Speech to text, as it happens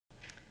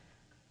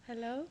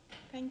Hello,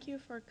 thank you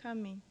for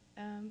coming.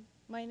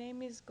 My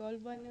name is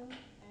Golbanou,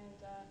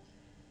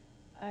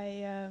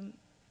 and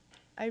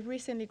I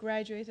recently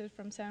graduated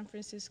from San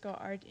Francisco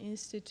Art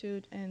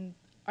Institute, and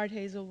Art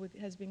Hazelwood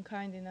has been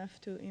kind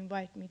enough to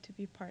invite me to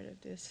be part of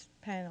this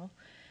panel.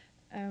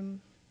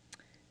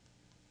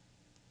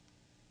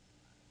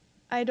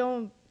 I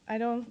don't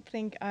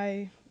think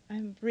I'm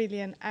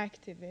really an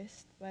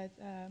activist, but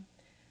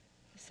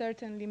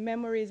certainly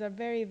memories are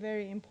very,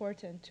 very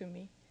important to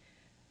me.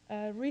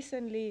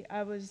 Recently,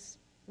 I was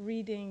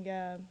reading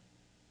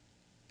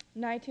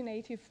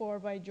 1984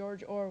 by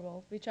George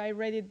Orwell, which I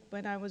read it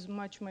when I was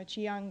much, much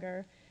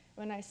younger,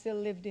 when I still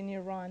lived in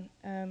Iran.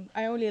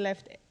 I only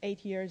left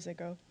 8 years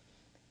ago.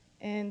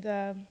 And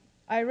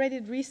I read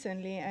it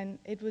recently, and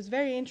it was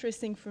very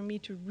interesting for me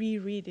to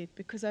reread it,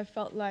 because I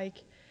felt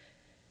like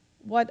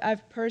what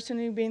I've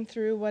personally been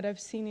through, what I've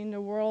seen in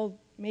the world,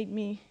 made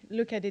me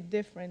look at it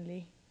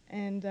differently.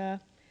 And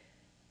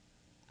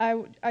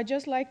I'd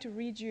just like to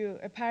read you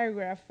a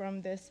paragraph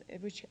from this,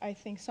 which I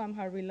think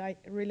somehow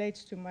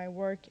relates to my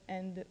work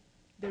and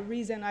the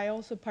reason I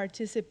also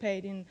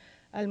participate in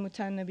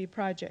Al-Mutanabbi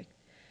project.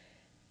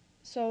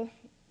 So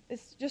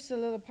it's just a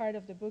little part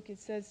of the book. It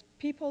says,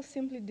 "People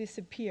simply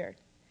disappeared.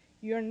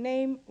 Your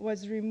name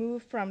was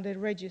removed from the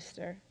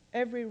register.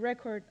 Every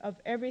record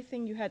of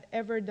everything you had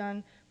ever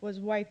done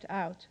was wiped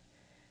out.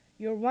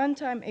 Your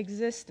one-time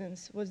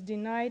existence was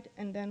denied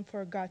and then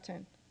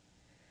forgotten.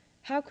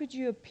 How could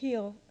you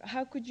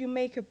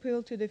make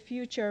appeal to the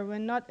future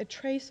when not a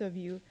trace of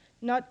you,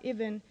 not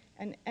even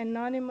an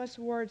anonymous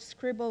word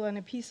scribbled on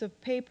a piece of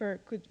paper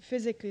could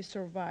physically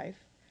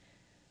survive?"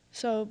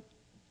 So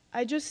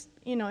I just,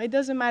 it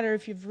doesn't matter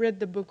if you've read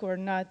the book or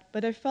not,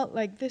 but I felt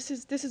like this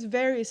is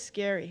very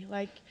scary.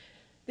 Like,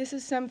 this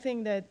is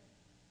something that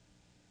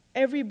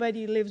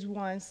everybody lives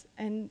once,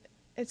 and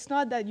it's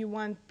not that you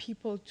want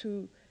people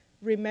to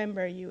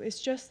remember you. It's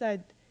just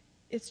that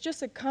it's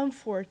just a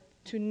comfort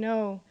to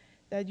know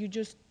that you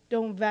just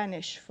don't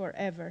vanish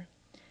forever.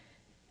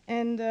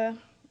 And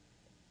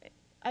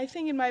I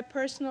think in my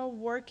personal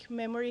work,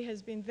 memory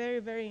has been very,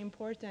 very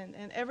important.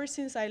 And ever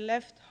since I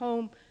left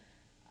home,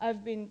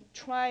 I've been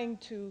trying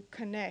to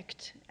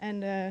connect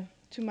and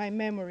to my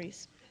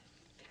memories.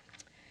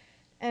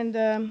 And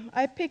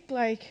I picked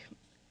like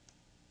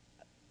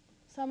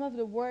some of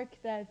the work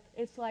that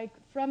it's like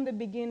from the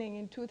beginning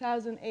in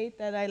 2008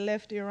 that I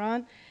left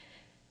Iran.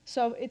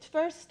 So it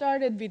first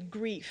started with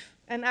grief.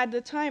 And at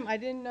the time, I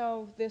didn't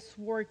know this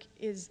work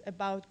is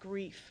about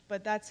grief,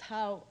 but that's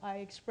how I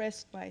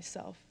expressed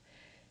myself.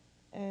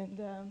 And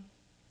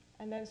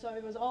then so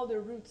it was all the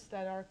roots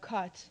that are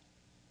cut.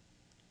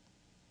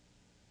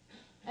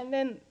 And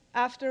then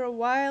after a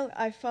while,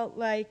 I felt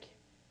like,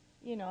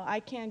 I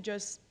can't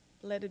just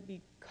let it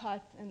be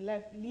cut and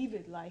leave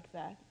it like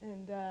that.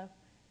 And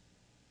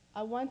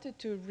I wanted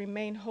to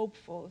remain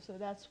hopeful, so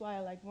that's why I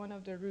like one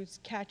of the roots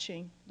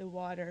catching the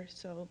water,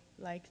 so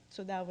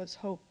that was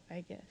hope,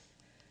 I guess.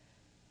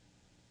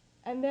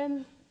 And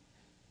then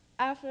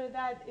after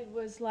that, it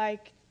was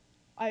like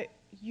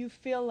you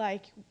feel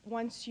like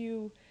once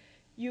you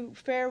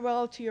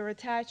farewell to your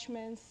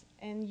attachments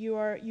and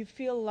you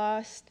feel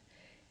lost,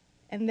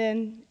 and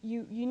then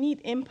you need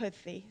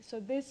empathy.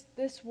 So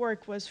this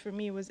work was for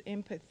me was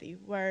empathy,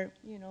 where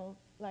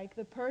like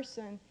the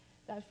person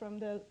that from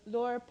the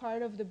lower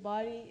part of the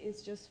body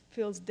just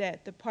feels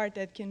dead. The part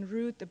that can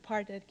root, the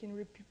part that can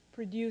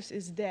reproduce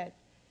is dead,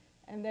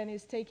 and then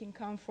is taking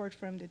comfort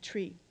from the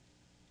tree.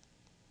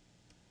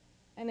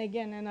 And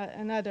again,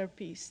 another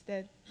piece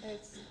that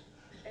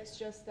it's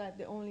just that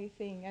the only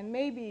thing. And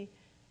maybe,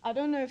 I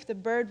don't know if the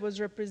bird was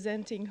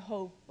representing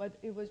hope, but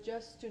it was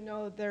just to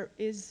know there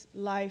is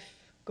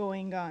life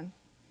going on.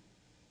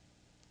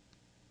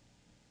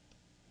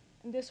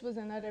 And this was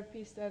another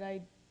piece that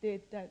I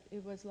did, that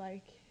it was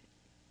like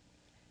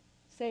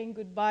saying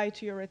goodbye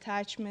to your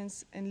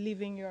attachments and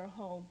leaving your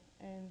home.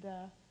 And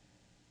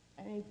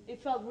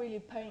it felt really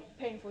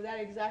painful.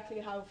 That's exactly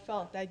how it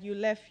felt, that you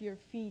left your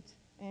feet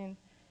and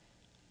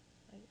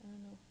I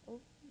don't know. Oh,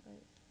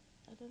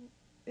 I don't.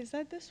 Is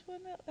that this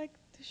one? Like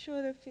to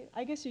show the feet?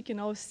 I guess you can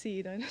all see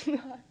it. I don't know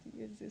how to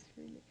use this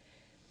really.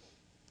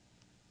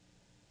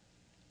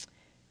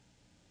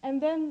 And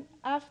then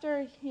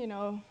after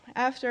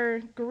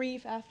after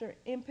grief, after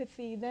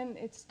empathy, then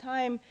it's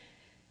time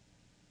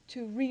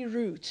to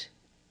reroute.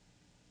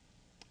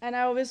 And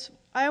I always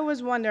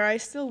wonder. I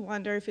still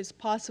wonder if it's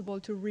possible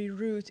to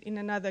reroute in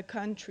another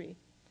country.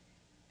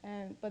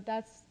 But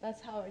that's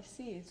how I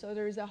see it. So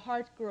there is a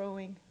heart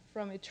growing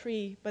from a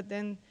tree, but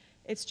then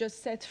it's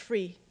just set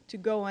free to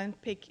go and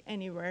pick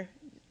anywhere,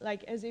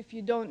 like as if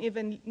you don't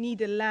even need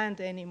the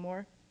land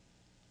anymore.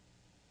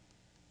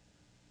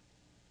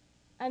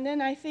 And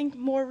then I think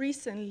more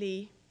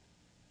recently,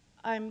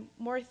 I'm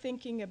more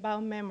thinking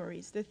about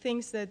memories, the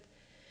things that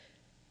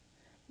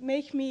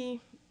make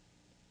me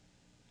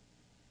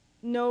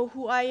know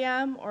who I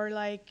am, or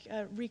like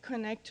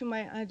reconnect to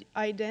my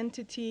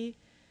identity.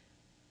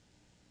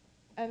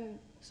 And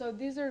so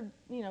these are,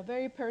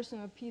 very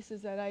personal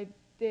pieces that I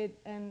did,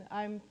 and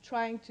I'm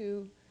trying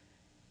to,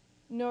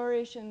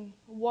 nourish and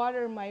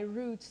water my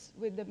roots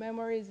with the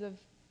memories of,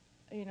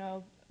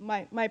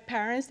 my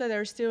parents that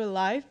are still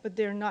alive, but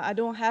they're not, I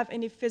don't have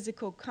any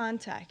physical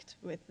contact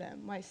with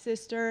them. My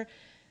sister,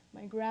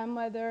 my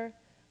grandmother,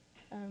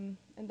 and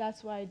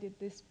that's why I did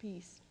this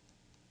piece.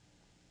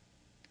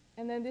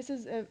 And then this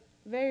is a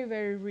very,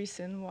 very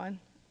recent one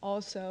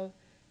also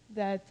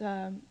that,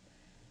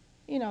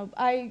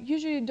 I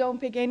usually don't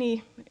pick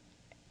any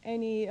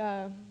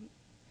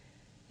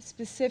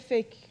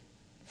specific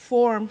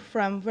form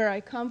from where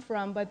I come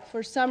from, but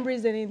for some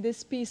reason in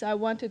this piece I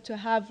wanted to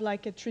have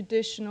like a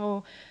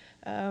traditional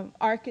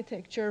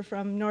architecture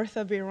from north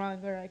of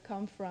Iran where I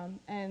come from,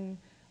 and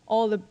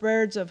all the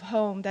birds of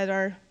home that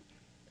are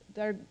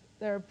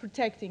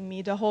protecting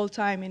me the whole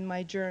time in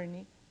my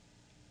journey.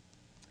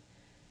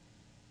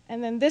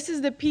 And then this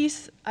is the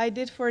piece I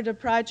did for the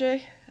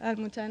project,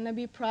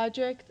 Al-Mutanabbi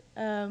project.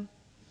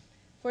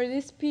 For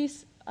this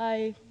piece,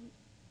 I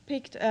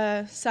picked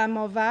a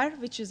samovar,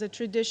 which is a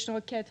traditional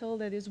kettle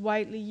that is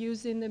widely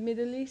used in the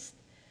Middle East.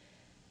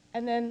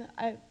 And then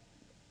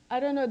I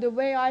don't know, the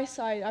way I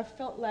saw it, I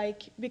felt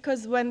like,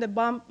 because when the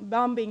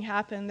bombing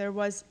happened, there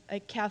was a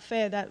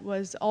cafe that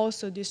was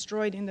also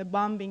destroyed in the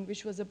bombing,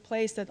 which was a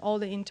place that all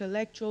the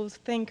intellectuals,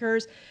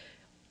 thinkers,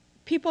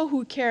 people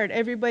who cared,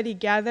 everybody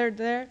gathered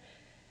there.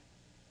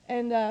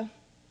 And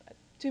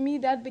to me,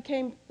 that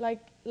became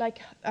like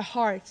a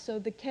heart. So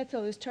the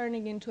kettle is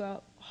turning into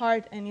a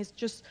heart, and it's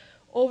just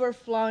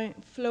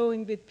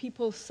flowing with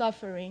people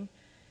suffering.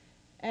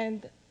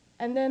 And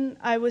then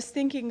I was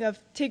thinking of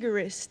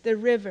Tigris, the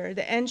river,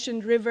 the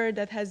ancient river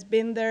that has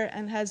been there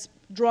and has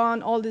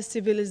drawn all the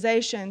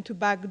civilization to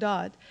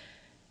Baghdad.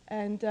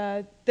 And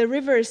the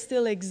river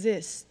still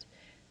exists.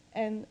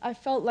 And I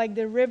felt like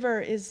the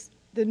river is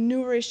the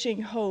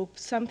nourishing hope,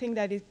 something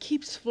that it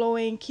keeps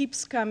flowing,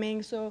 keeps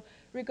coming. So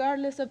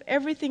regardless of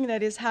everything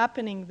that is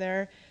happening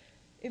there,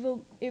 it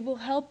will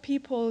help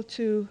people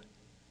to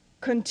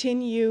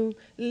continue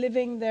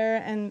living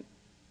there and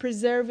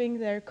preserving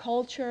their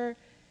culture.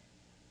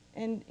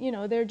 And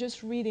they're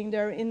just reading,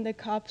 they're in the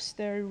cups,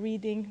 they're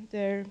reading,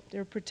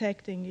 they're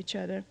protecting each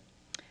other.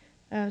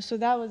 So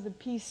that was the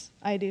piece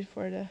I did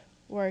for the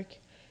work.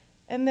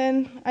 And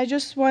then I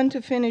just want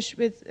to finish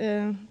with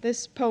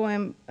this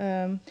poem,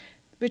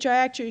 which I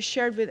actually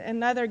shared with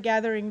another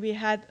gathering we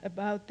had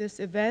about this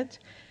event,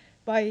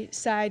 by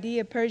Saadi,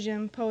 a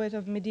Persian poet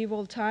of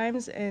medieval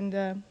times.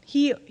 And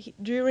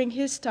during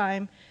his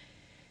time,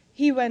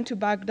 he went to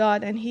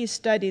Baghdad and he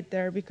studied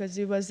there because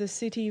it was a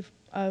city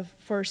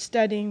for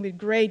studying with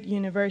great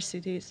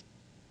universities.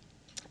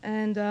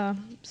 And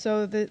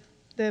so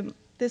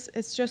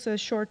it's just a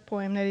short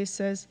poem that he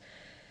says,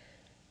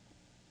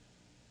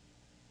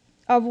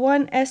 "Of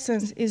one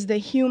essence is the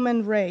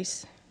human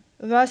race,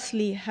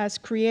 thusly has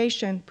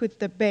creation put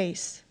the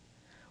base.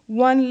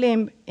 One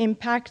limb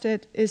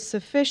impacted is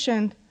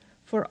sufficient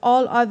for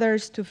all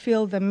others to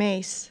feel the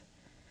mace.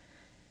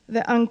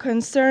 The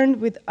unconcerned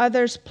with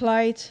others'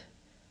 plight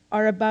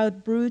are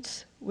about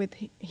brutes with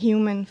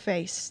human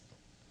face."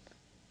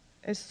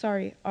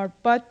 Are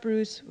but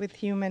brutes with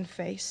human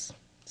face.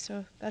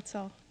 So that's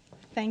all.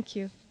 Thank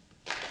you.